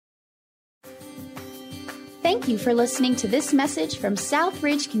Thank you for listening to this message from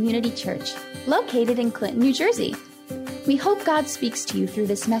Southridge Community Church, located in Clinton, New Jersey. We hope God speaks to you through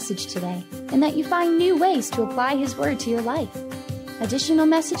this message today and that you find new ways to apply His Word to your life. Additional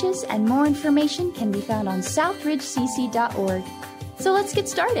messages and more information can be found on southridgecc.org. So let's get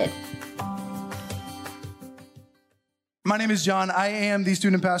started. My name is John. I am the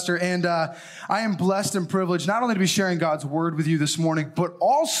student pastor, and I am blessed and privileged not only to be sharing God's Word with you this morning, but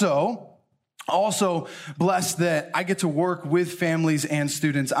also blessed that I get to work with families and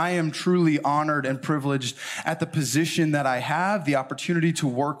students. I am truly honored and privileged at the position that I have, the opportunity to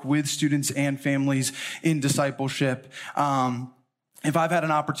work with students and families in discipleship. If I've had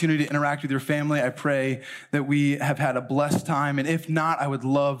an opportunity to interact with your family, I pray that we have had a blessed time. And if not, I would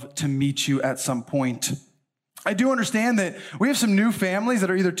love to meet you at some point. I do understand that we have some new families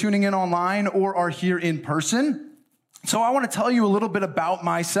that are either tuning in online or are here in person. So I want to tell you a little bit about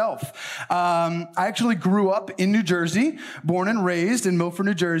myself. I actually grew up in New Jersey, born and raised in Milford,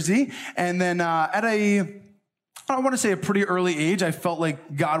 New Jersey. And then I want to say a pretty early age, I felt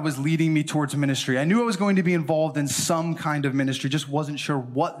like God was leading me towards ministry. I knew I was going to be involved in some kind of ministry, just wasn't sure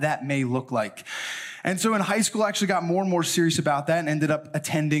what that may look like. And so in high school, I actually got more and more serious about that and ended up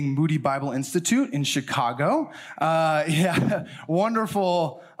attending Moody Bible Institute in Chicago.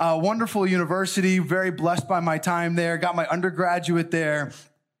 Wonderful university, very blessed by my time there, got my undergraduate there,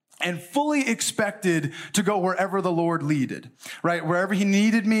 and fully expected to go wherever the Lord leaded, right? Wherever He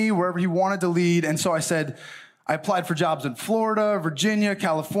needed me, wherever He wanted to lead. And so I applied for jobs in Florida, Virginia,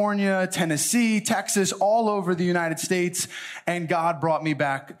 California, Tennessee, Texas, all over the United States, and God brought me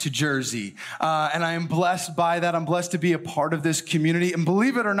back to Jersey. And I am blessed by that. I'm blessed to be a part of this community. And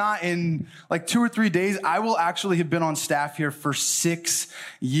believe it or not, in like 2 or 3 days, I will actually have been on staff here for 6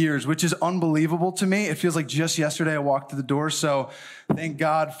 years, which is unbelievable to me. It feels like just yesterday I walked through the door. So thank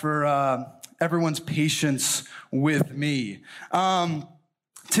God for everyone's patience with me.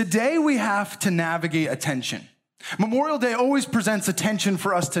 Today we have to navigate a tension. Memorial Day always presents a tension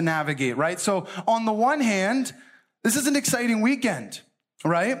for us to navigate, right? So on the one hand, this is an exciting weekend,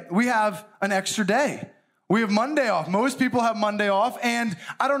 right? We have an extra day. We have Monday off. Most people have Monday off. And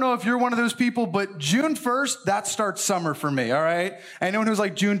I don't know if you're one of those people, but June 1st, that starts summer for me, all right? Anyone who's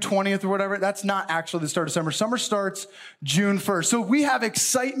like June 20th or whatever, that's not actually the start of summer. Summer starts June 1st. So we have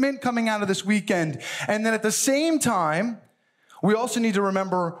excitement coming out of this weekend. And then at the same time, we also need to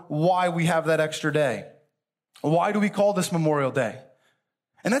remember why we have that extra day. Why do we call this Memorial Day?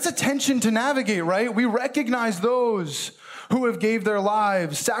 And that's a tension to navigate, right? We recognize those who have gave their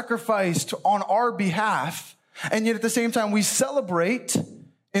lives, sacrificed on our behalf, and yet at the same time, we celebrate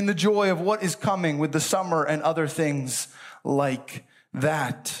in the joy of what is coming with the summer and other things like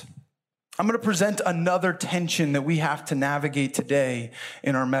that. I'm going to present another tension that we have to navigate today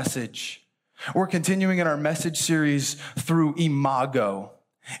in our message. We're continuing in our message series through Imago.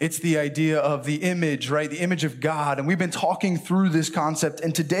 It's the idea of the image, right? The image of God. And we've been talking through this concept.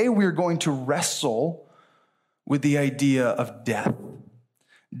 And today we're going to wrestle with the idea of death.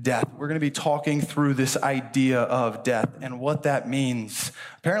 Death. We're going to be talking through this idea of death and what that means.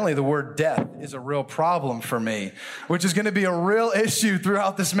 Apparently the word death is a real problem for me, which is going to be a real issue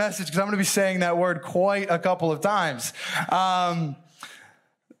throughout this message because I'm going to be saying that word quite a couple of times. We're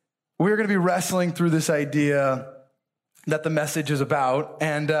going to be wrestling through this idea that the message is about.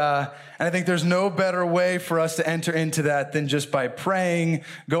 And I think there's no better way for us to enter into that than just by praying,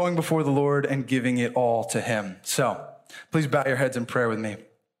 going before the Lord, and giving it all to Him. So please bow your heads in prayer with me.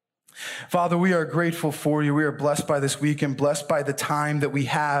 Father, we are grateful for you. We are blessed by this week and blessed by the time that we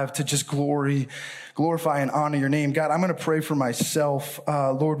have to just glorify and honor your name. God, I'm going to pray for myself.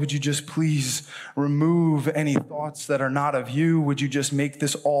 Lord, would you just please remove any thoughts that are not of you? Would you just make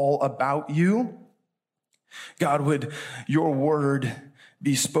this all about you? God, would your word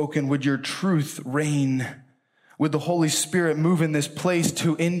be spoken? Would your truth reign? Would the Holy Spirit move in this place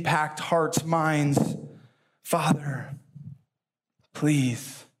to impact hearts, minds? Father,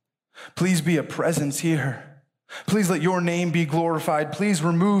 please be a presence here. Please let your name be glorified. Please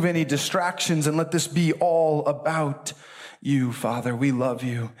remove any distractions and let this be all about you, Father. We love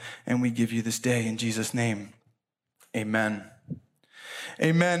you and we give you this day in Jesus' name. Amen.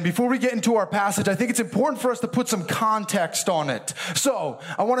 Amen. Before we get into our passage, I think it's important for us to put some context on it. So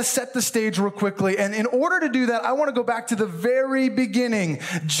I want to set the stage real quickly. And in order to do that, I want to go back to the very beginning.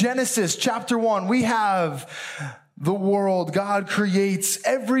 Genesis chapter 1. We have the world. God creates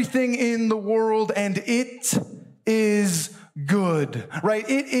everything in the world and it is good, right?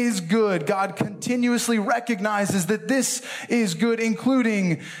 It is good. God continuously recognizes that this is good,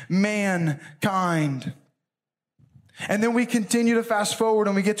 including mankind. And then we continue to fast forward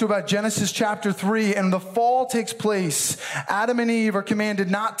and we get to about Genesis chapter 3, and the fall takes place. Adam and Eve are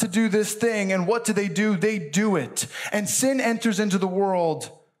commanded not to do this thing. And what do? They do it. And sin enters into the world.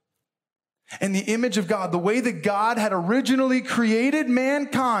 And the image of God, the way that God had originally created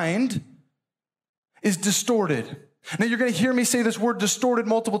mankind, is distorted. Now you're going to hear me say this word distorted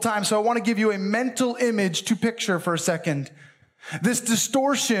multiple times, so I want to give you a mental image to picture for a second. This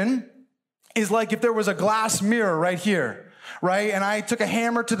distortion is like if there was a glass mirror right here, right? And I took a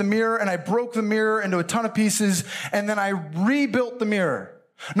hammer to the mirror and I broke the mirror into a ton of pieces, and then I rebuilt the mirror.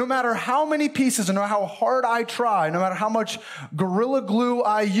 No matter how many pieces and no matter how hard I try, no matter how much Gorilla Glue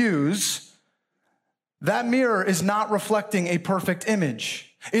I use, that mirror is not reflecting a perfect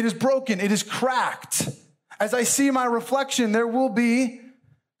image. It is broken. It is cracked. As I see my reflection, there will be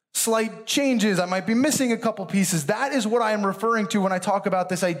slight changes. I might be missing a couple pieces. That is what I am referring to when I talk about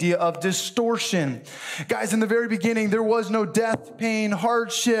this idea of distortion. Guys, in the very beginning, there was no death, pain,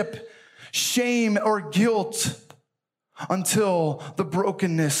 hardship, shame, or guilt until the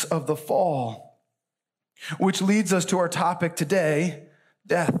brokenness of the fall, which leads us to our topic today,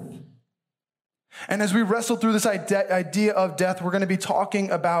 death. And as we wrestle through this idea of death, we're going to be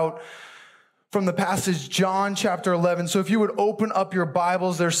talking about from the passage, John chapter 11. So if you would open up your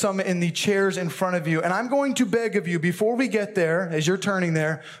Bibles, there's some in the chairs in front of you. And I'm going to beg of you, before we get there, as you're turning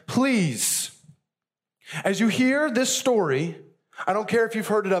there, please, as you hear this story, I don't care if you've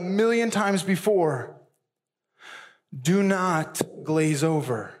heard it 1,000,000 times before, do not glaze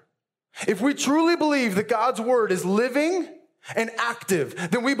over. If we truly believe that God's word is living and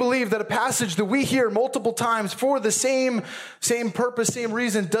active, then we believe that a passage that we hear multiple times for the same purpose, same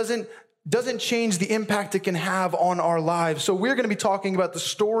reason, doesn't change the impact it can have on our lives. So we're going to be talking about the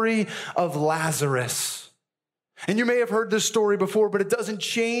story of Lazarus. And you may have heard this story before, but it doesn't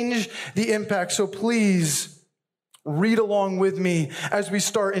change the impact. So please read along with me as we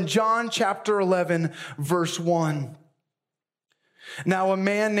start in John chapter 11, verse 1. Now a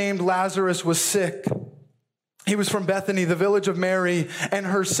man named Lazarus was sick. He was from Bethany, the village of Mary and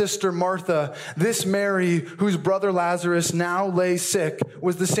her sister Martha. This Mary, whose brother Lazarus now lay sick,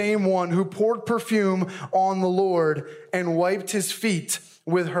 was the same one who poured perfume on the Lord and wiped his feet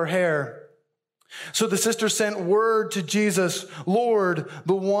with her hair. So the sister sent word to Jesus, "Lord,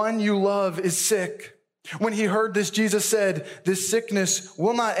 the one you love is sick." When he heard this, Jesus said, "This sickness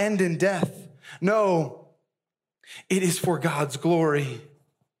will not end in death. No, it is for God's glory,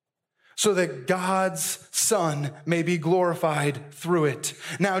 so that God's Son may be glorified through it."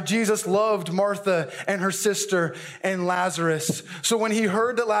 Now, Jesus loved Martha and her sister and Lazarus. So when he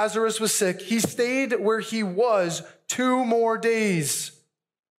heard that Lazarus was sick, he stayed where he was 2 more days.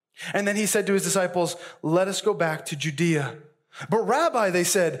 And then he said to his disciples, "Let us go back to Judea." "But Rabbi," they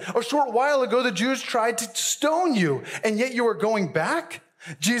said, "a short while ago the Jews tried to stone you, and yet you are going back?"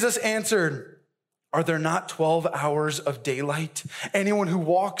 Jesus answered, "Are there not 12 hours of daylight? Anyone who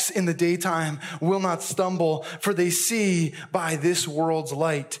walks in the daytime will not stumble, for they see by this world's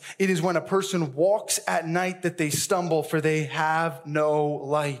light. It is when a person walks at night that they stumble, for they have no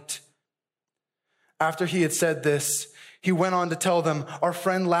light." After he had said this, he went on to tell them, "Our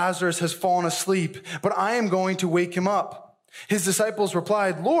friend Lazarus has fallen asleep, but I am going to wake him up." His disciples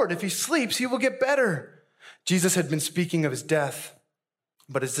replied, "Lord, if he sleeps, he will get better." Jesus had been speaking of his death,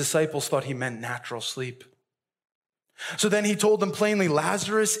 but his disciples thought he meant natural sleep. So then he told them plainly,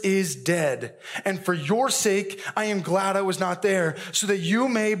 "Lazarus is dead, and for your sake I am glad I was not there, so that you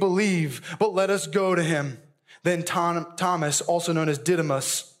may believe, but let us go to him." Then Thomas, also known as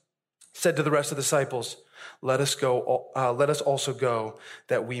Didymus, said to the rest of the disciples, let us also go,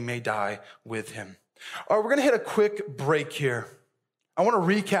 that we may die with him." All right, we're going to hit a quick break here. I want to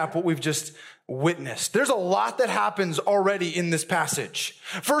recap what we've just witnessed. There's a lot that happens already in this passage.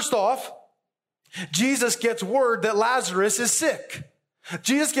 First off, Jesus gets word that Lazarus is sick.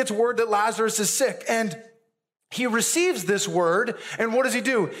 Jesus gets word that Lazarus is sick, and he receives this word, and what does he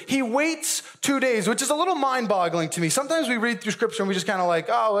do? He waits 2 days, which is a little mind-boggling to me. Sometimes we read through scripture and we just kind of like,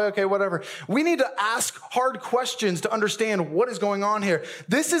 oh, okay, whatever. We need to ask hard questions to understand what is going on here.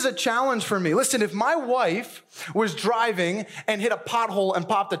 This is a challenge for me. Listen, if my wife was driving and hit a pothole and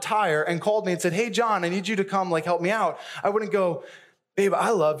popped a tire and called me and said, "Hey, John, I need you to come help me out," I wouldn't go, "Babe,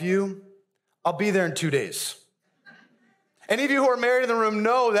 I love you. I'll be there in 2 days." Any of you who are married in the room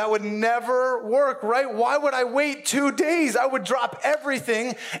know that would never work, right? Why would I wait 2 days? I would drop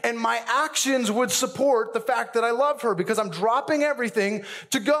everything, and my actions would support the fact that I love her, because I'm dropping everything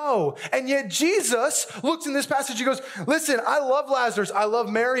to go. And yet Jesus looks in this passage, he goes, "Listen, I love Lazarus, I love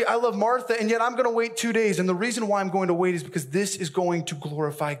Mary, I love Martha, and yet I'm going to wait 2 days. And the reason why I'm going to wait is because this is going to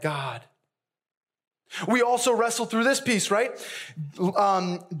glorify God." We also wrestle through this piece, right?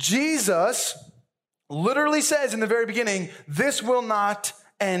 Jesus literally says in the very beginning, this will not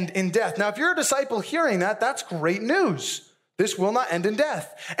end in death. Now, if you're a disciple hearing that, that's great news. This will not end in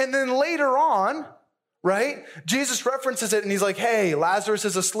death. And then later on, right, Jesus references it and he's like, hey, Lazarus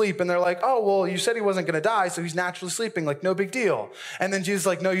is asleep. And they're like, oh, well, you said he wasn't going to die, so he's naturally sleeping. Like, no big deal. And then Jesus is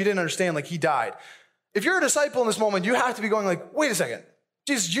like, no, you didn't understand. Like, he died. If you're a disciple in this moment, you have to be going like, wait a second.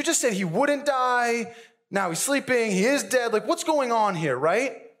 Jesus, you just said he wouldn't die. Now he's sleeping. He is dead. Like, what's going on here,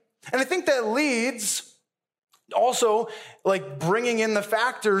 right? And I think that leads also like bringing in the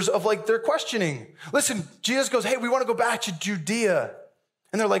factors of like their questioning. Listen, Jesus goes, hey, we want to go back to Judea.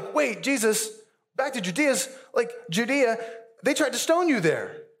 And they're like, wait, Jesus, back to Judea, they tried to stone you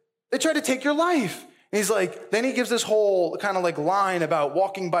there. They tried to take your life. And he's like, then he gives this whole kind of like line about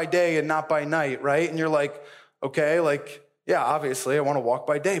walking by day and not by night, right? And you're like, okay, like, yeah, obviously I want to walk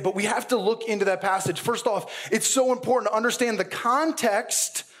by day. But we have to look into that passage. First off, it's so important to understand the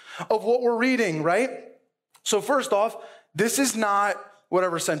context of what we're reading, right? So first off, this is not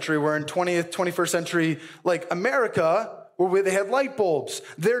whatever century we're in, 20th, 21st century, like America, where they had light bulbs.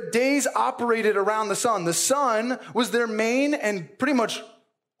 Their days operated around the sun. The sun was their main and pretty much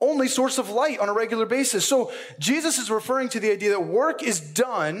only source of light on a regular basis. So Jesus is referring to the idea that work is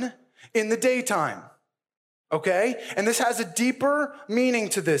done in the daytime. Okay? And this has a deeper meaning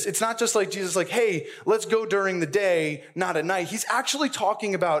to this. It's not just like Jesus like, hey, let's go during the day, not at night. He's actually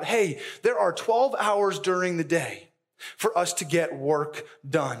talking about, hey, there are 12 hours during the day for us to get work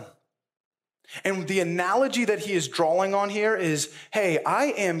done. And the analogy that he is drawing on here is, hey, I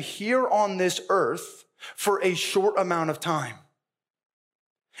am here on this earth for a short amount of time.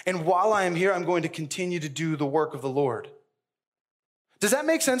 And while I am here, I'm going to continue to do the work of the Lord. Does that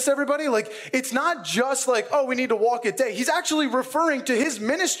make sense to everybody? Like, it's not just like, oh, we need to walk at day. He's actually referring to his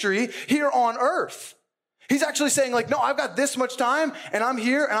ministry here on earth. He's actually saying like, no, I've got this much time and I'm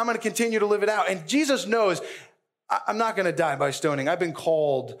here and I'm going to continue to live it out. And Jesus knows I'm not going to die by stoning. I've been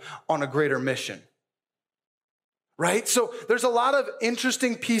called on a greater mission. Right? So there's a lot of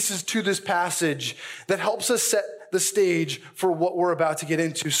interesting pieces to this passage that helps us set the stage for what we're about to get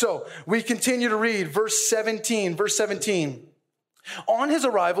into. So we continue to read verse 17. On his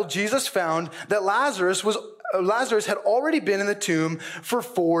arrival, Jesus found that Lazarus had already been in the tomb for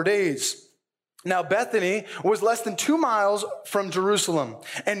 4 days. Now, Bethany was less than 2 miles from Jerusalem,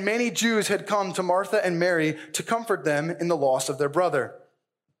 and many Jews had come to Martha and Mary to comfort them in the loss of their brother.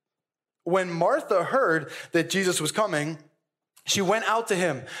 When Martha heard that Jesus was coming, she went out to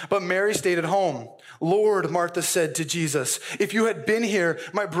him, but Mary stayed at home. Lord, Martha said to Jesus, if you had been here,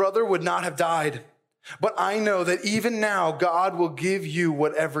 my brother would not have died. But I know that even now God will give you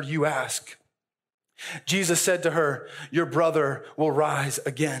whatever you ask. Jesus said to her, your brother will rise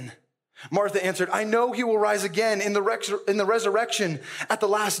again. Martha answered, I know he will rise again in the resurrection at the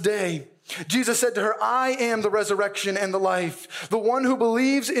last day. Jesus said to her, I am the resurrection and the life. The one who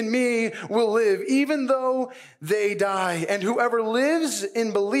believes in me will live, even though they die. And whoever lives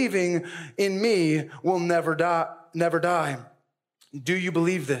in believing in me will never die. Do you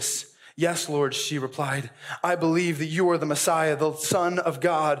believe this? Yes, Lord, she replied. I believe that you are the Messiah, the Son of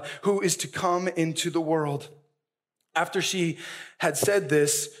God, who is to come into the world. After she had said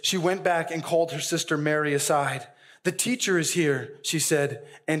this, she went back and called her sister Mary aside. The teacher is here, she said,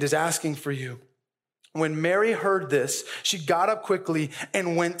 and is asking for you. When Mary heard this, she got up quickly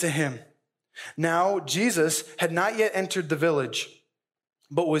and went to him. Now, Jesus had not yet entered the village,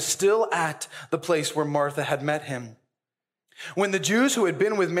 but was still at the place where Martha had met him. When the Jews who had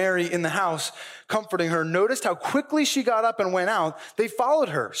been with Mary in the house, comforting her, noticed how quickly she got up and went out, they followed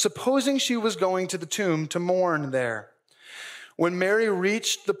her, supposing she was going to the tomb to mourn there. When Mary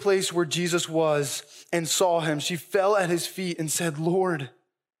reached the place where Jesus was and saw him, she fell at his feet and said, Lord,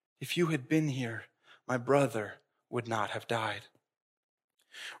 if you had been here, my brother would not have died.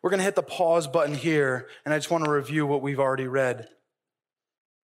 We're going to hit the pause button here, and I just want to review what we've already read.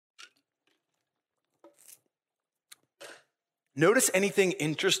 Notice anything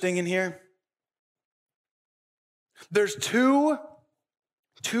interesting in here? There's two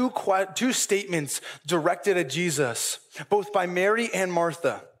statements directed at Jesus, both by Mary and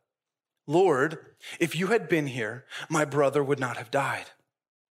Martha. Lord, if you had been here, my brother would not have died.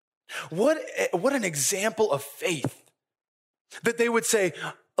 What an example of faith that they would say,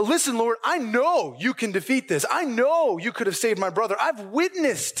 listen, Lord, I know you can defeat this. I know you could have saved my brother. I've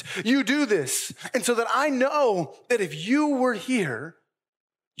witnessed you do this. And so that I know that if you were here,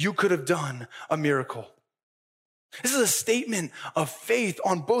 you could have done a miracle. This is a statement of faith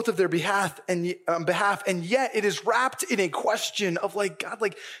on both of their behalf, and yet it is wrapped in a question of like, God,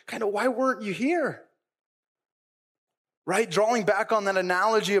 like, kind of, why weren't you here? right? Drawing back on that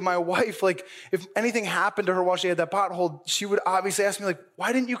analogy of my wife, like if anything happened to her while she had that pothole, she would obviously ask me like,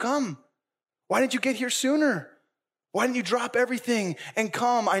 why didn't you come? Why didn't you get here sooner? Why didn't you drop everything and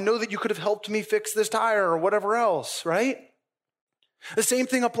come? I know that you could have helped me fix this tire or whatever else, right? The same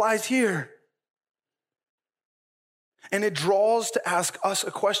thing applies here. And it draws to ask us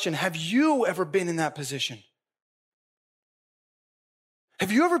a question. Have you ever been in that position?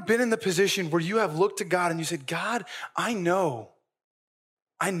 Have you ever been in the position where you have looked to God and you said, God, I know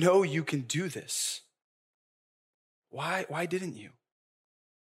you can do this. Why didn't you?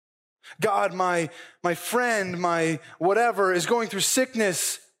 God, my friend, my whatever is going through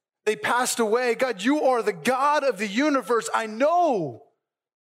sickness. They passed away. God, you are the God of the universe. I know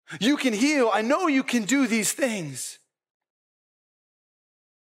you can heal. I know you can do these things.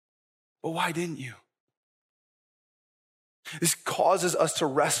 But why didn't you? This causes us to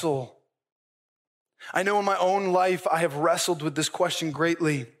wrestle. I know in my own life, I have wrestled with this question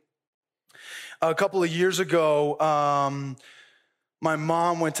greatly. A couple of years ago, my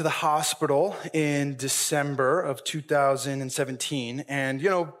mom went to the hospital in December of 2017. And,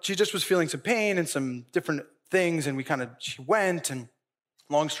 she just was feeling some pain and some different things. And she went. And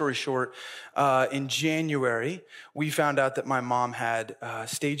long story short, in January, we found out that my mom had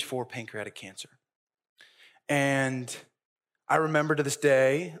stage 4 pancreatic cancer. And I remember to this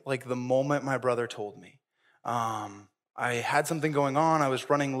day, like the moment my brother told me. I had something going on. I was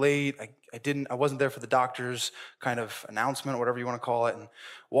running late. I wasn't there for the doctor's kind of announcement, whatever you want to call it, and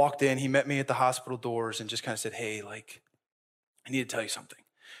walked in. He met me at the hospital doors and just kind of said, hey, I need to tell you something.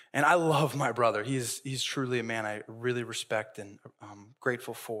 And I love my brother. He's truly a man I really respect and I'm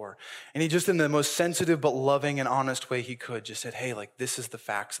grateful for. And he just in the most sensitive but loving and honest way he could just said, hey, this is the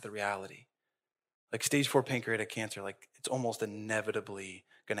facts of the reality. Stage 4 pancreatic cancer, it's almost inevitably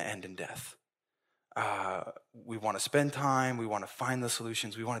going to end in death. We want to spend time. We want to find the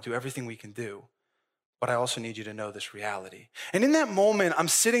solutions. We want to do everything we can do. But I also need you to know this reality. And in that moment, I'm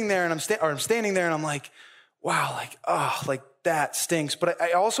sitting there and I'm standing there and I'm like, wow, that stinks. But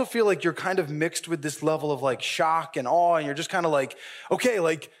I also feel like you're kind of mixed with this level of shock and awe. And you're just kind of okay,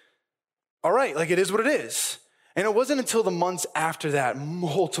 all right, it is what it is. And it wasn't until the months after that,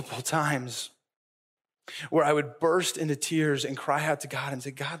 multiple times, where I would burst into tears and cry out to God and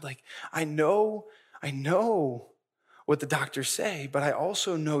say, God, I know what the doctors say, but I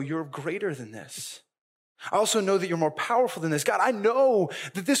also know you're greater than this. I also know that you're more powerful than this. God, I know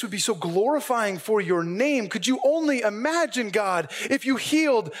that this would be so glorifying for your name. Could you only imagine, God, if you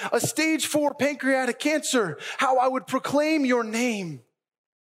healed a stage 4 pancreatic cancer, how I would proclaim your name?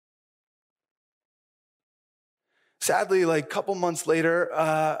 Sadly, a couple months later,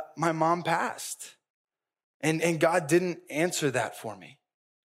 my mom passed. And God didn't answer that for me.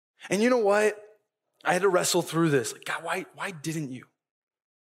 And you know what? I had to wrestle through this. God, why didn't you?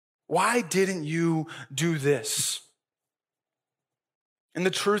 Why didn't you do this? And the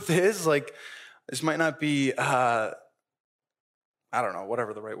truth is, this might not be, I don't know,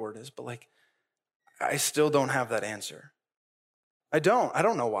 whatever the right word is, but I still don't have that answer. I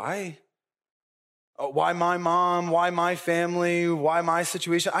don't know why. Why my mom? Why my family? Why my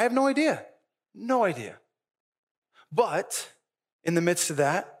situation? I have no idea. No idea. But in the midst of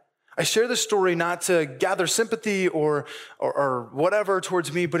that, I share this story not to gather sympathy or whatever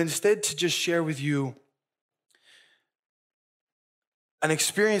towards me, but instead to just share with you an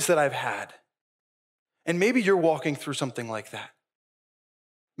experience that I've had. And maybe you're walking through something like that.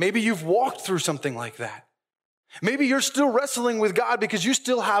 Maybe you've walked through something like that. Maybe you're still wrestling with God because you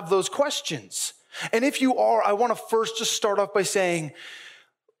still have those questions. And if you are, I want to first just start off by saying,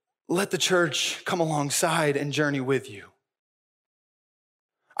 let the church come alongside and journey with you.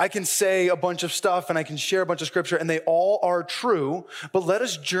 I can say a bunch of stuff and I can share a bunch of scripture and they all are true, but let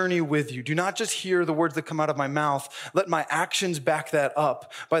us journey with you. Do not just hear the words that come out of my mouth. Let my actions back that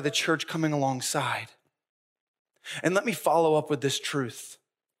up by the church coming alongside. And let me follow up with this truth.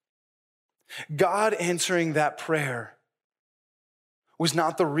 God answering that prayer was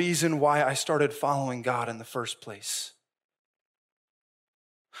not the reason why I started following God in the first place.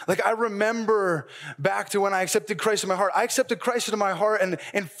 I remember back to when I accepted Christ in my heart. I accepted Christ into my heart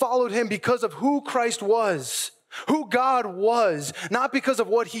and followed him because of who Christ was, who God was, not because of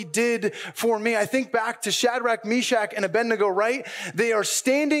what he did for me. I think back to Shadrach, Meshach, and Abednego, right? They are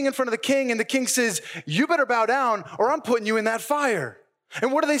standing in front of the king and the king says, you better bow down or I'm putting you in that fire.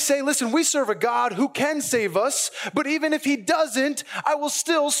 And what do they say? Listen, we serve a God who can save us, but even if he doesn't, I will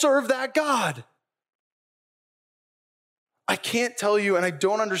still serve that God. I can't tell you, and I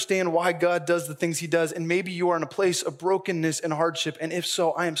don't understand why God does the things he does. And maybe you are in a place of brokenness and hardship. And if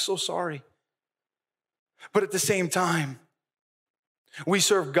so, I am so sorry. But at the same time, we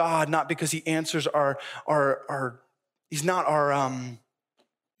serve God not because he answers he's not our,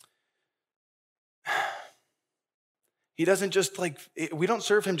 he doesn't just we don't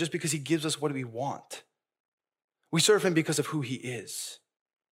serve him just because he gives us what we want. We serve him because of who he is.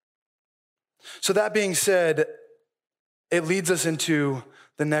 So that being said, it leads us into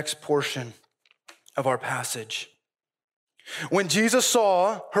the next portion of our passage. When Jesus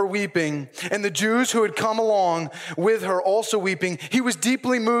saw her weeping and the Jews who had come along with her also weeping, he was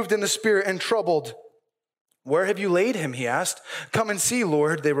deeply moved in the spirit and troubled. "Where have you laid him?" he asked. "Come and see,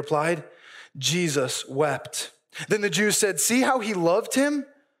 Lord," they replied. Jesus wept. Then the Jews said, "See how he loved him?"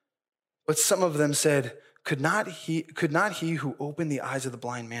 But some of them said, Could not he who opened the eyes of the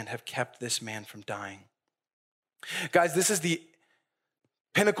blind man have kept this man from dying?" Guys, this is the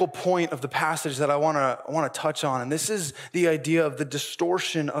pinnacle point of the passage that I want to touch on. And this is the idea of the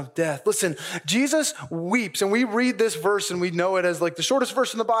distortion of death. Listen, Jesus weeps, and we read this verse and we know it as like the shortest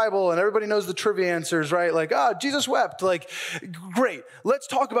verse in the Bible, and everybody knows the trivia answers, right? Like, Jesus wept. Like, great. Let's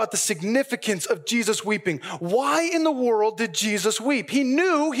talk about the significance of Jesus weeping. Why in the world did Jesus weep? He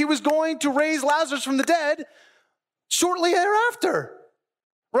knew he was going to raise Lazarus from the dead shortly thereafter,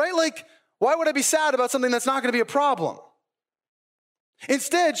 right? Like, why would I be sad about something that's not going to be a problem?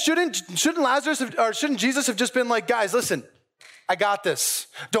 Instead, shouldn't Jesus have just been like, "Guys, listen, I got this.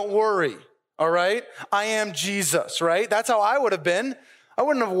 Don't worry, all right? I am Jesus," right? That's how I would have been. I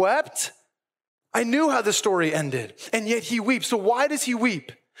wouldn't have wept. I knew how the story ended, and yet he weeps. So why does he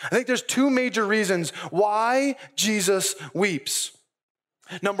weep? I think there's two major reasons why Jesus weeps.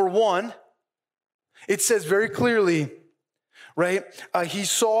 Number one, it says very clearly, right? He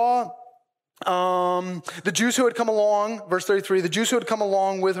saw the Jews who had come along, verse 33, the Jews who had come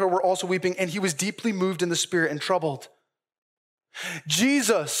along with her were also weeping, and he was deeply moved in the spirit and troubled.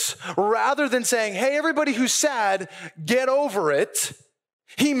 Jesus, rather than saying, "Hey, everybody who's sad, get over it,"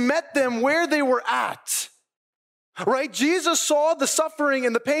 he met them where they were at. Right? Jesus saw the suffering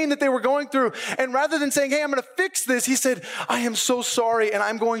and the pain that they were going through. And rather than saying, "Hey, I'm going to fix this," he said, "I am so sorry, and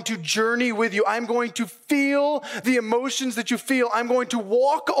I'm going to journey with you. I'm going to feel the emotions that you feel. I'm going to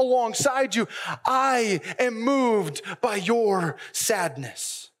walk alongside you. I am moved by your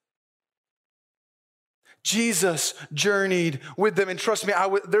sadness." Jesus journeyed with them. And trust me,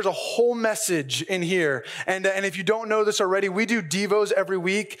 there's a whole message in here. And if you don't know this already, we do Devos every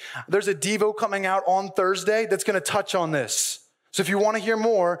week. There's a Devo coming out on Thursday that's going to touch on this. So if you want to hear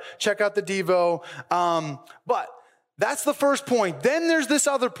more, check out the Devo. But that's the first point. Then there's this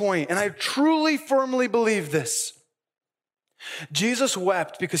other point, and I truly, firmly believe this. Jesus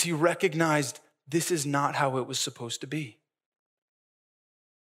wept because he recognized this is not how it was supposed to be.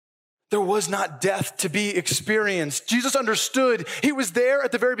 There was not death to be experienced. Jesus understood. He was there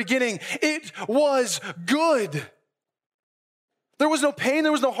at the very beginning. It was good. There was no pain.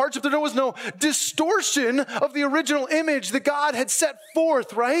 There was no hardship. There was no distortion of the original image that God had set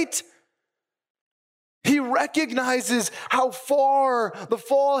forth, right? He recognizes how far the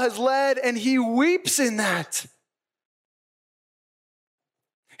fall has led, and he weeps in that.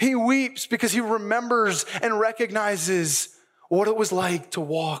 He weeps because he remembers and recognizes what it was like to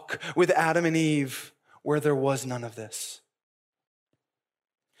walk with Adam and Eve where there was none of this.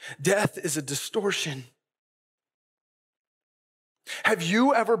 Death is a distortion. Have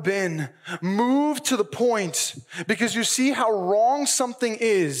you ever been moved to the point because you see how wrong something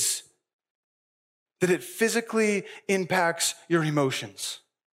is that it physically impacts your emotions?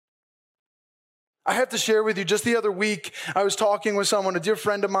 I have to share with you, just the other week, I was talking with someone, a dear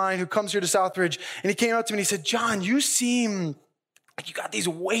friend of mine who comes here to Southridge, and he came up to me and he said, "John, you seem like you got these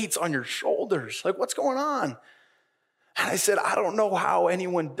weights on your shoulders. Like, what's going on?" And I said, "I don't know how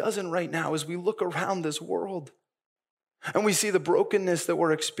anyone doesn't right now as we look around this world and we see the brokenness that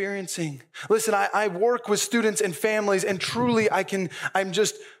we're experiencing." Listen, I work with students and families, and truly I'm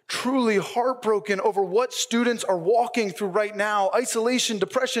just truly heartbroken over what students are walking through right now. Isolation,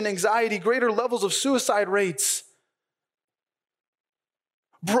 depression, anxiety, greater levels of suicide rates.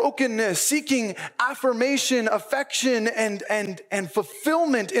 Brokenness, seeking affirmation, affection, and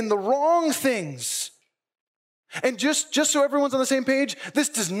fulfillment in the wrong things. And just so everyone's on the same page, this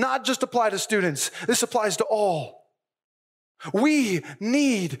does not just apply to students. This applies to all. We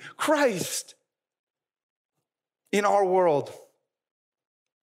need Christ in our world.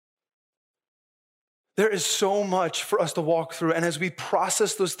 There is so much for us to walk through. And as we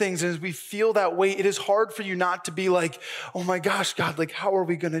process those things, and as we feel that weight, it is hard for you not to be like, "Oh my gosh, God, like, how are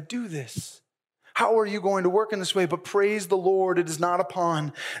we going to do this? How are you going to work in this way?" But praise the Lord, it is not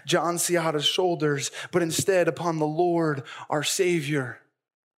upon John Seata's shoulders, but instead upon the Lord, our Savior.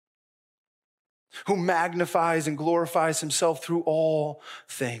 who magnifies and glorifies himself through all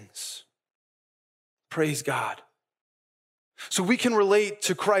things. Praise God. So we can relate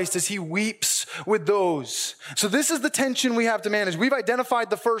to Christ as he weeps with those. So this is the tension we have to manage. We've identified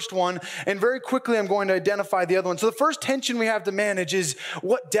the first one, and very quickly I'm going to identify the other one. So the first tension we have to manage is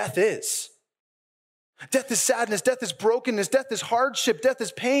what death is. Death is sadness, death is brokenness, death is hardship, death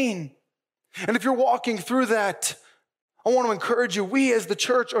is pain. And if you're walking through that, I want to encourage you, we as the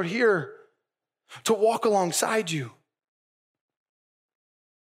church are here to walk alongside you.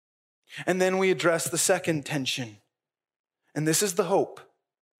 And then we address the second tension. And this is the hope.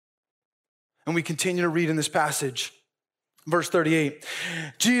 And we continue to read in this passage. Verse 38,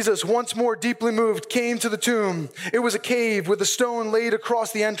 Jesus, once more deeply moved, came to the tomb. It was a cave with a stone laid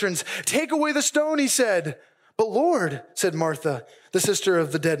across the entrance. Take away the stone, he said. But Lord, said Martha, the sister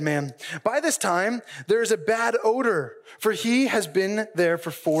of the dead man, by this time there is a bad odor, for he has been there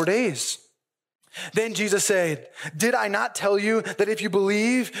for 4 days. Then Jesus said, did I not tell you that if you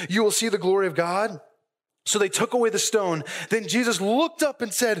believe, you will see the glory of God? So they took away the stone. Then Jesus looked up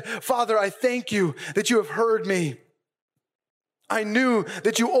and said, Father, I thank you that you have heard me. I knew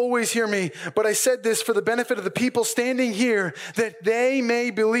that you always hear me, but I said this for the benefit of the people standing here, that they may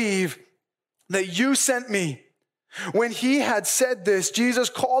believe that you sent me. When he had said this, Jesus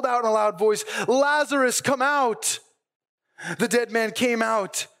called out in a loud voice, Lazarus, come out. The dead man came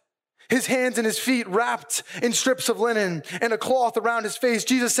out, his hands and his feet wrapped in strips of linen and a cloth around his face.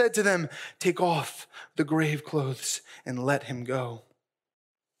 Jesus said to them, take off the grave clothes and let him go.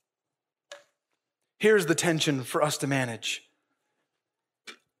 Here's the tension for us to manage.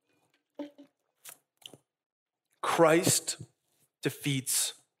 Christ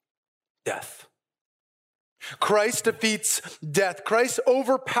defeats death. Christ defeats death. Christ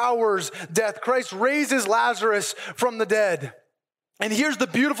overpowers death. Christ raises Lazarus from the dead. And here's the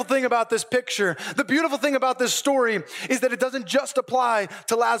beautiful thing about this picture. The beautiful thing about this story is that it doesn't just apply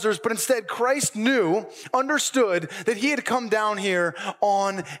to Lazarus, but instead Christ understood that he had come down here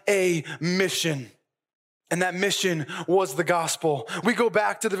on a mission. And that mission was the gospel. We go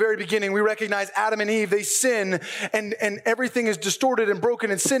back to the very beginning. We recognize Adam and Eve, they sin, and everything is distorted and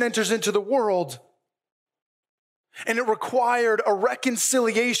broken, and sin enters into the world. And it required a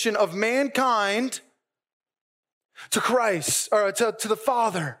reconciliation of mankind to Christ, or to the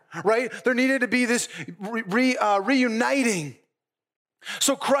Father, right? There needed to be this reuniting.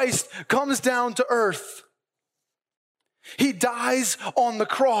 So Christ comes down to earth. He dies on the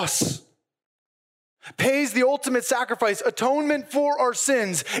cross, pays the ultimate sacrifice, atonement for our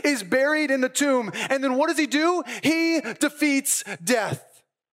sins, is buried in the tomb. And then what does he do? He defeats death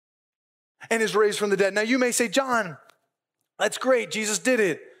and is raised from the dead. Now you may say, John, that's great. Jesus did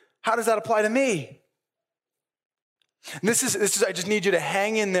it. How does that apply to me? And this is, I just need you to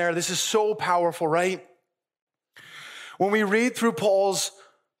hang in there. This is so powerful, right? When we read through Paul's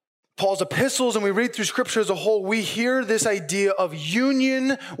epistles and we read through scripture as a whole, we hear this idea of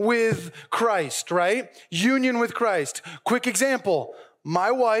union with Christ, right? Union with Christ. Quick example.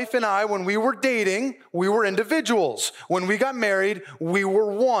 My wife and I, when we were dating, we were individuals. When we got married, we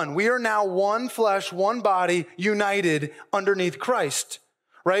were one. We are now one flesh, one body, united underneath Christ.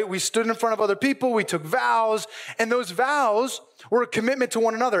 Right? We stood in front of other people, we took vows, and those vows were a commitment to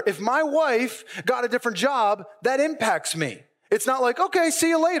one another. If my wife got a different job, that impacts me. It's not like, okay, see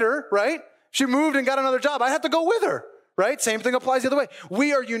you later, right? She moved and got another job. I have to go with her, right? Same thing applies the other way.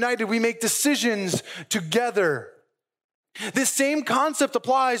 We are united. We make decisions together. This same concept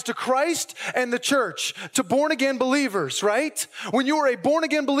applies to Christ and the church, to born-again believers, right? When you are a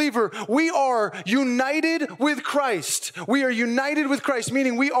born-again believer, we are united with Christ. We are united with Christ,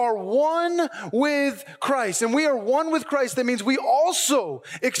 meaning we are one with Christ. And we are one with Christ. That means we also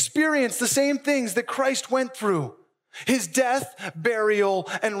experience the same things that Christ went through. His death, burial,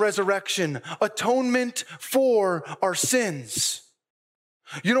 and resurrection. Atonement for our sins.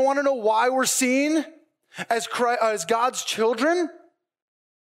 You don't want to know why we're seen as God's children?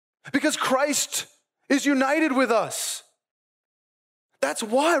 Because Christ is united with us. That's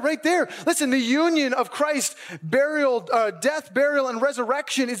why, right there. Listen, the union of Christ, death, burial, and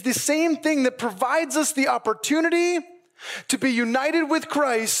resurrection is the same thing that provides us the opportunity to be united with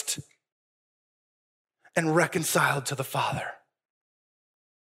Christ and reconciled to the Father.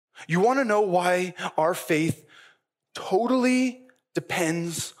 You want to know why our faith totally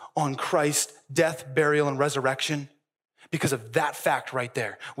depends on Christ's death, burial, and resurrection? Because of that fact right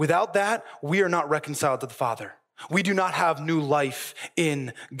there. Without that, we are not reconciled to the Father. We do not have new life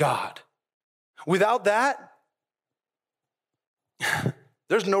in God. Without that,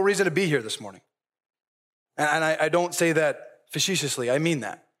 there's no reason to be here this morning. And I don't say that facetiously. I mean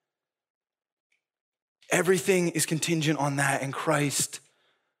that. Everything is contingent on that, and Christ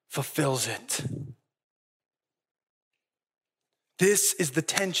fulfills it. This is the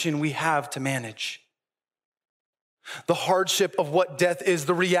tension we have to manage. The hardship of what death is,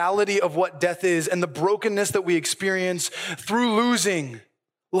 the reality of what death is, and the brokenness that we experience through losing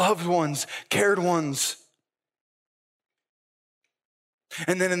loved ones, cared ones.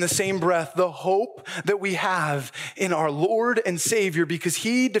 And then in the same breath, the hope that we have in our Lord and Savior, because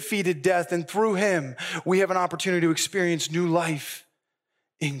he defeated death, and through him, we have an opportunity to experience new life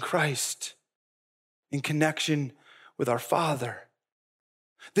in Christ, in connection with our Father.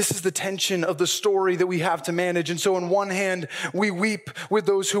 This is the tension of the story that we have to manage. And so on one hand, we weep with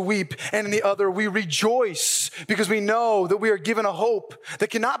those who weep, and in the other, we rejoice because we know that we are given a hope that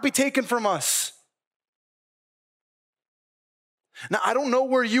cannot be taken from us. Now, I don't know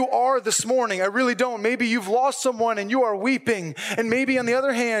where you are this morning. I really don't. Maybe you've lost someone and you are weeping. And maybe on the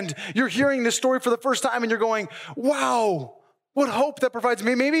other hand, you're hearing this story for the first time and you're going, wow, what hope that provides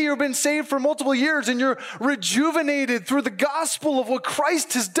me. Maybe you've been saved for multiple years and you're rejuvenated through the gospel of what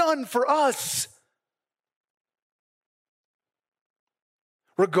Christ has done for us.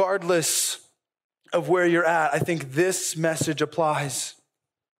 Regardless of where you're at, I think this message applies.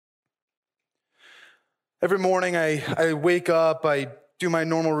 Every morning I wake up, I do my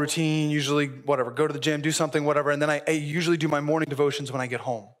normal routine, usually go to the gym, do something, whatever, and then I usually do my morning devotions when I get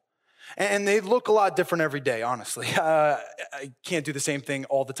home. And they look a lot different every day, honestly. I can't do the same thing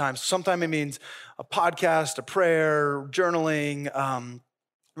all the time. Sometimes it means a podcast, a prayer, journaling,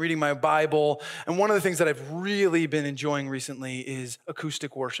 reading my Bible. And one of the things that I've really been enjoying recently is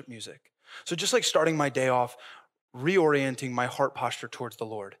acoustic worship music. So just like starting my day off, reorienting my heart posture towards the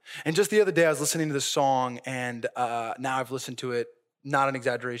Lord. And just the other day, I was listening to this song, and now I've listened to it, not an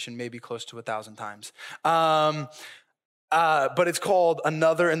exaggeration, maybe close to 1,000 times. But it's called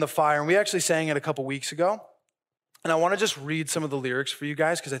Another in the Fire. And we actually sang it a couple weeks ago. And I want to just read some of the lyrics for you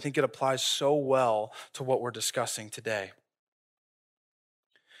guys because I think it applies so well to what we're discussing today.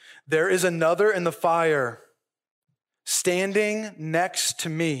 There is another in the fire standing next to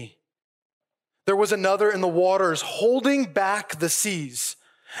me. There was another in the waters holding back the seas.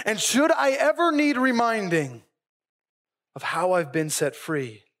 And should I ever need reminding of how I've been set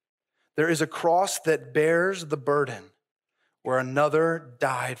free, there is a cross that bears the burden where another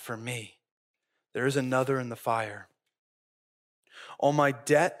died for me. There is another in the fire. All my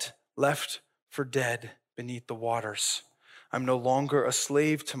debt left for dead beneath the waters. I'm no longer a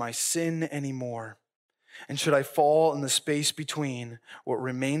slave to my sin anymore. And should I fall in the space between what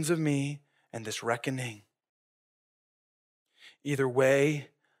remains of me and this reckoning, either way,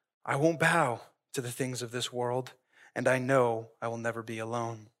 I won't bow to the things of this world, and I know I will never be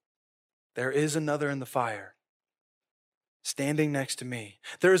alone. There is another in the fire, standing next to me.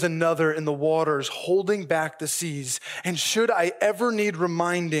 There is another in the waters holding back the seas. And should I ever need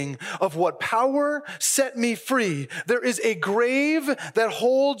reminding of what power set me free, there is a grave that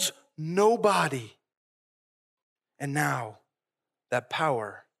holds nobody. And now that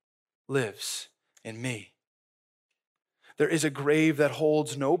power lives in me. There is a grave that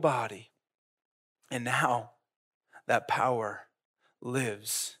holds nobody. And now that power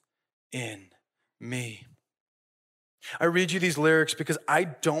lives in me. I read you these lyrics because I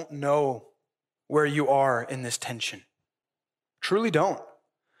don't know where you are in this tension. Truly don't.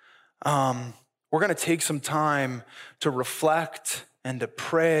 We're going to take some time to reflect and to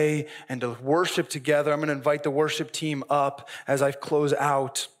pray and to worship together. I'm going to invite the worship team up as I close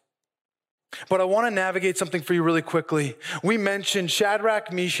out. But I want to navigate something for you really quickly. We mentioned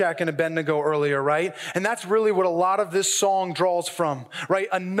Shadrach, Meshach, and Abednego earlier, right? And that's really what a lot of this song draws from, right?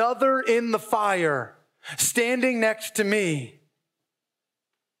 Another in the fire, standing next to me.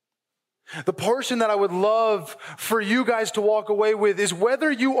 The portion that I would love for you guys to walk away with is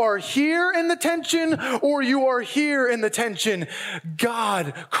whether you are here in the tension or you are here in the tension,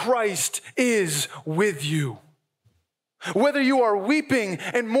 God, Christ is with you. Whether you are weeping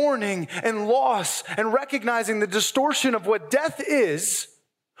and mourning and loss and recognizing the distortion of what death is,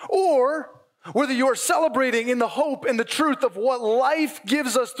 or whether you are celebrating in the hope and the truth of what life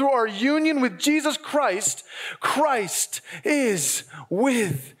gives us through our union with Jesus Christ, Christ is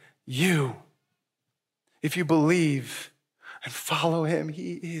with you. If you believe and follow him,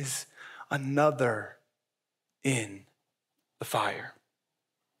 he is another in the fire.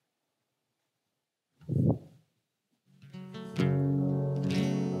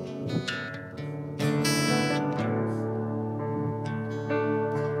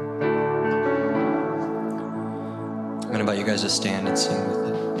 I'm going to invite you guys to stand and sing with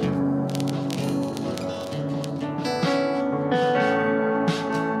it.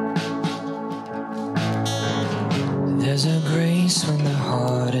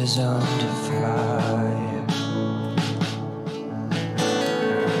 is under fire.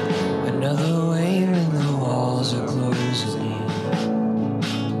 Another wave and the walls are closing in.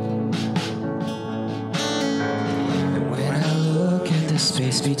 And when I look at the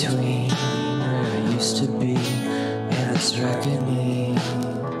space between where I used to be and this reckoning,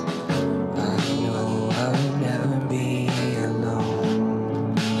 I know I will never be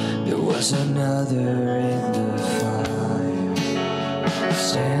alone. There was another in the fire,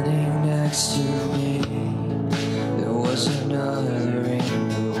 standing next to me. There was another in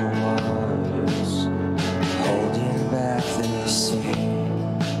the waters, holding back the sea.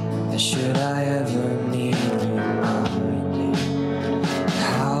 And should I ever need reminding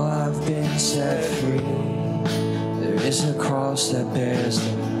how I've been set free, there is a cross that bears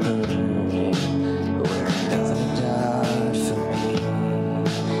the burden where another died for me.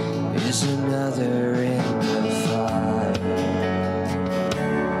 There's another in the fire.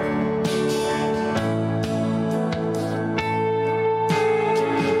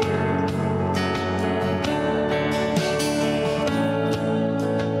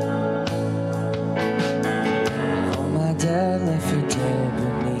 Dad left for dead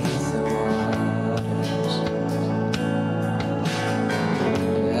beneath the waters.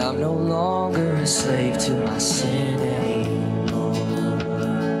 I'm no longer a slave to my sin anymore.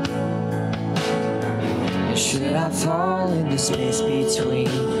 And should I fall in the space between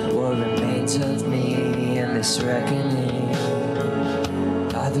what remains of me and this reckoning,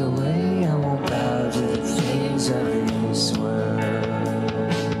 either way I won't bow to the things of this world.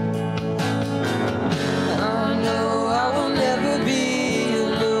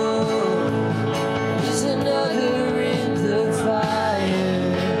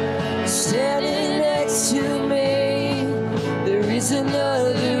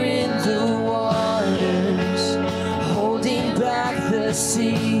 Another in the waters, holding back the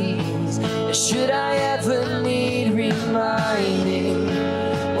seas. Should I ever need reminding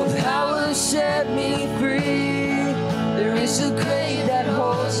of how set me free, there is a grave that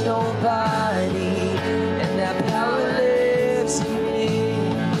holds nobody, and that power lives in me.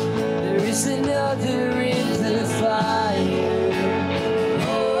 There is another in the fire.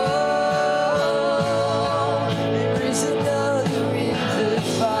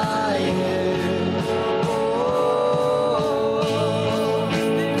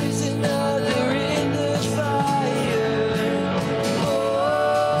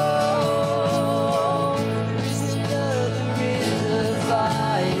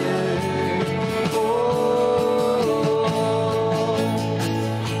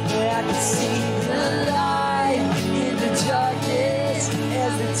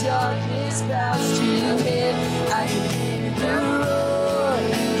 Darkness bows to him. I can hear the roar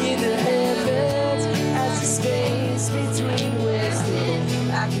in the heavens as the space between wasted.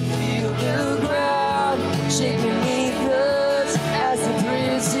 I can feel the ground shake beneath us as the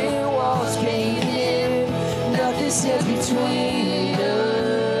prison walls cave in. Nothing stands between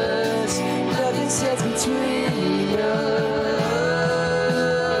us. Nothing stands between us.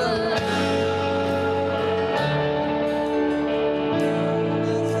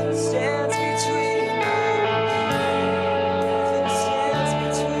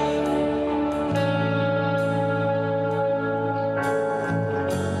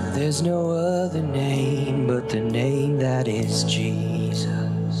 There's no other name but the name that is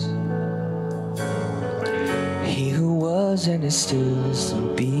Jesus. He who was and is still to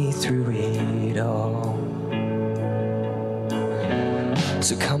be through it all.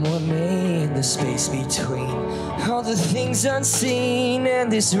 So come what may in the space between all the things unseen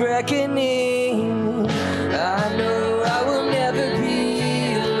and this reckoning, I know I will never be.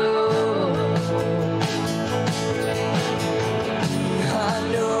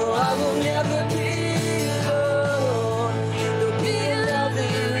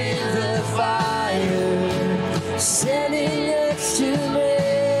 Standing next to me,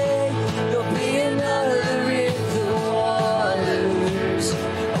 there'll be another in the waters,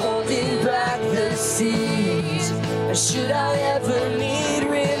 holding back the seas. And should I ever need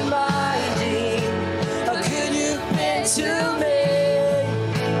reminding, how good you've been to me,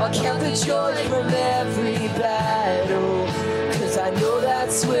 I'll count the joy from every battle, 'cause I know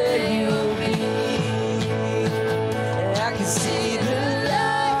that's where you'll be. And I can see the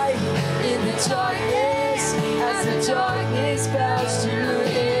light in the darkness as the darkness bows to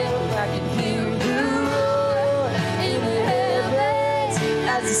him. I can hear the roar in the heavens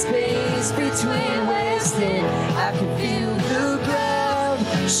as the space between wasted. I can feel the ground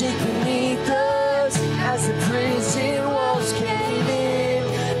shake beneath us as the prison walls cave in.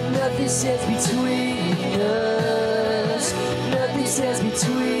 Nothing stands between us. Nothing stands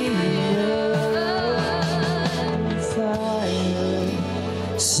between and fire.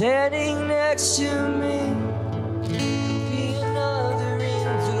 Standing next to me, be another in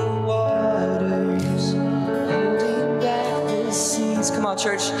the waters, holding back the seas. Come on,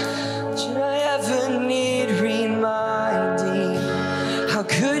 church. Should I ever need reminding? How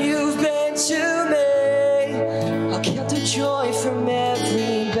good you've been to me. I'll count the joy from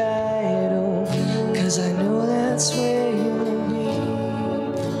every battle, 'cause I know that's where you'll be.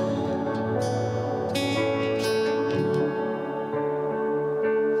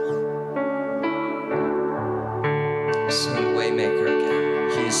 Sing Waymaker again.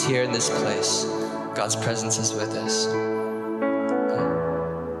 He is here in this place. God's presence is with us.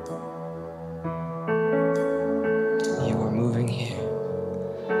 You are moving here.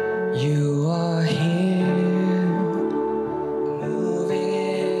 You are here, moving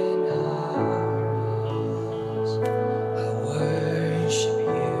in our midst. I worship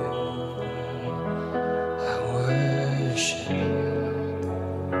you. I worship you.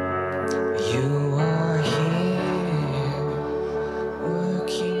 You are here,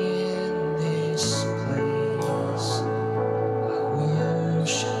 working in this place. I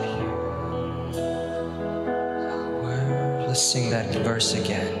worship you. Let's sing that verse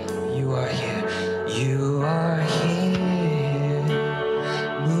again. You are here. You are here,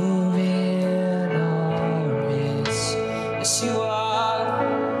 moving in our midst. Yes, you are.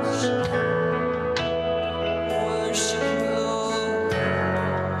 Worship you.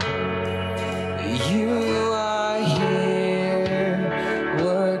 You are here,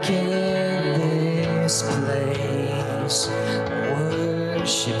 working in this place.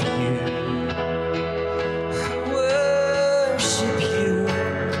 Worship you. Worship you.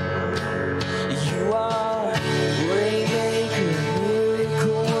 You are waymaker,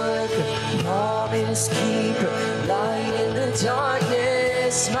 miracle worker, promise keeper, light in the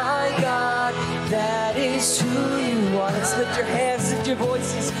darkness. My God, that is who you are. Let's lift your hands, lift your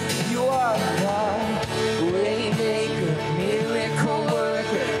voices. You are God, waymaker, miracle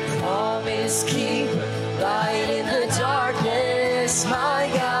worker, promise keeper, light in the darkness. My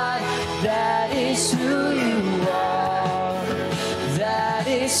God, that is who you are. That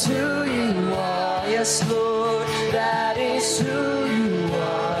is who you are. Yes, Lord, that is who you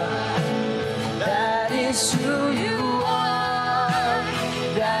are. That is who you are.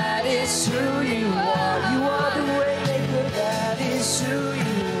 That is who you are. You are the waymaker. That is who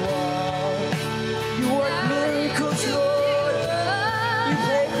you are. You work miracles, Lord. You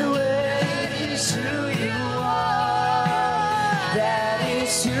pave the way. That is who you are. That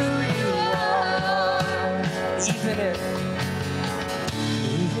is who you are.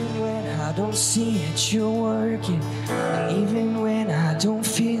 Even when I don't see it, you're working. Even when I don't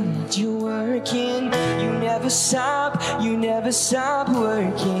feel it, you're working. You never stop, you never stop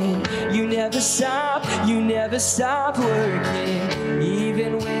working. You never stop, you never stop working.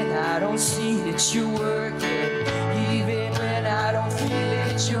 Even when I don't see it, you're working. Even when I don't feel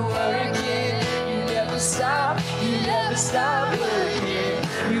it, you're working. You never stop, you never stop working.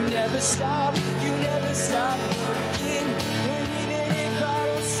 You never stop, you never stop working. And even if I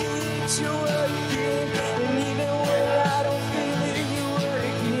don't see it, you're working. And even when I don't feel it, you're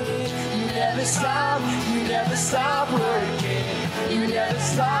working. You never stop, you never stop working. You never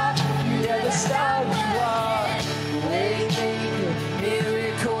stop, you never stop. You are waymaker,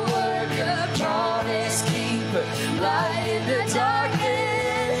 miracle worker, promise keeper, light in the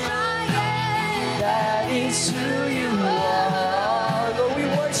darkness. That is who you are. Lord, we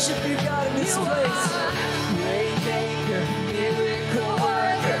worship you, God, in this place. Waymaker, miracle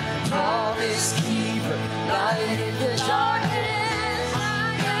worker, promise keeper, light in the darkness.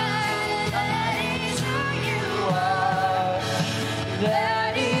 That is who you are.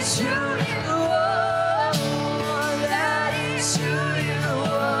 That is who you are. That is who you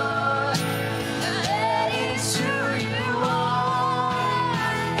are. That is who you are.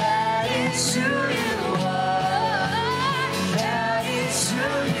 That is who you are. That is who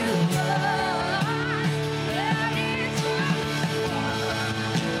you are. That is who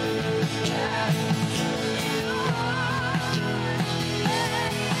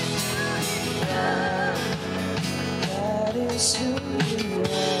That is who you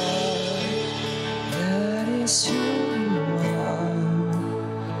are. That is who you are.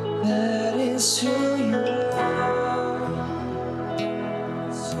 That is who you are.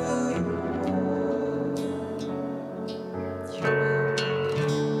 That's who you are.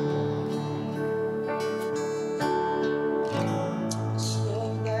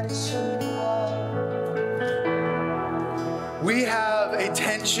 That is who you are. We have a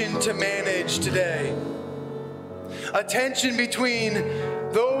tension to manage today. A tension between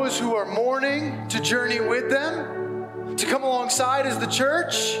those who are mourning to journey with them, to come alongside as the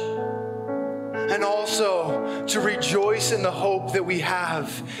church, and also to rejoice in the hope that we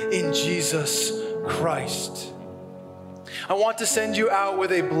have in Jesus Christ. I want to send you out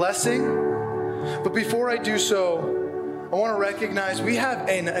with a blessing, but before I do so, I want to recognize we have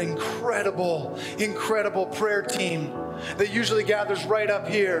an incredible prayer team that usually gathers right up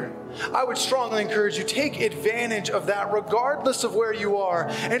here. I would strongly encourage you, take advantage of that regardless of where you are.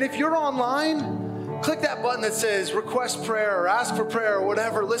 And if you're online, click that button that says request prayer or ask for prayer or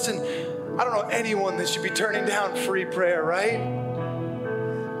whatever. Listen, I don't know anyone that should be turning down free prayer, right?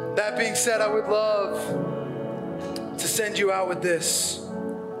 That being said, I would love to send you out with this.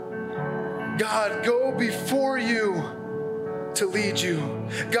 God, go before you to lead you.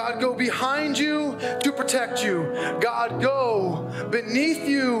 God, go behind you to protect you. God, go beneath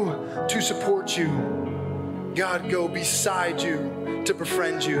you to support you. God, go beside you to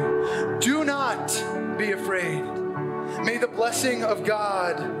befriend you. Do not be afraid. May the blessing of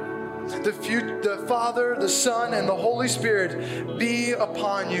God, the Father, the Son, and the Holy Spirit be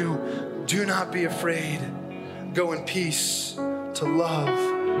upon you. Do not be afraid. Go in peace to love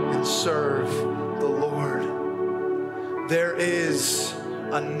and serve the Lord. There is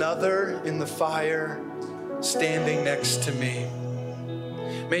another in the fire standing next to me.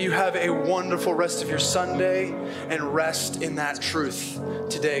 May you have a wonderful rest of your Sunday and rest in that truth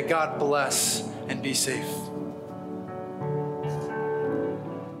today. God bless and be safe.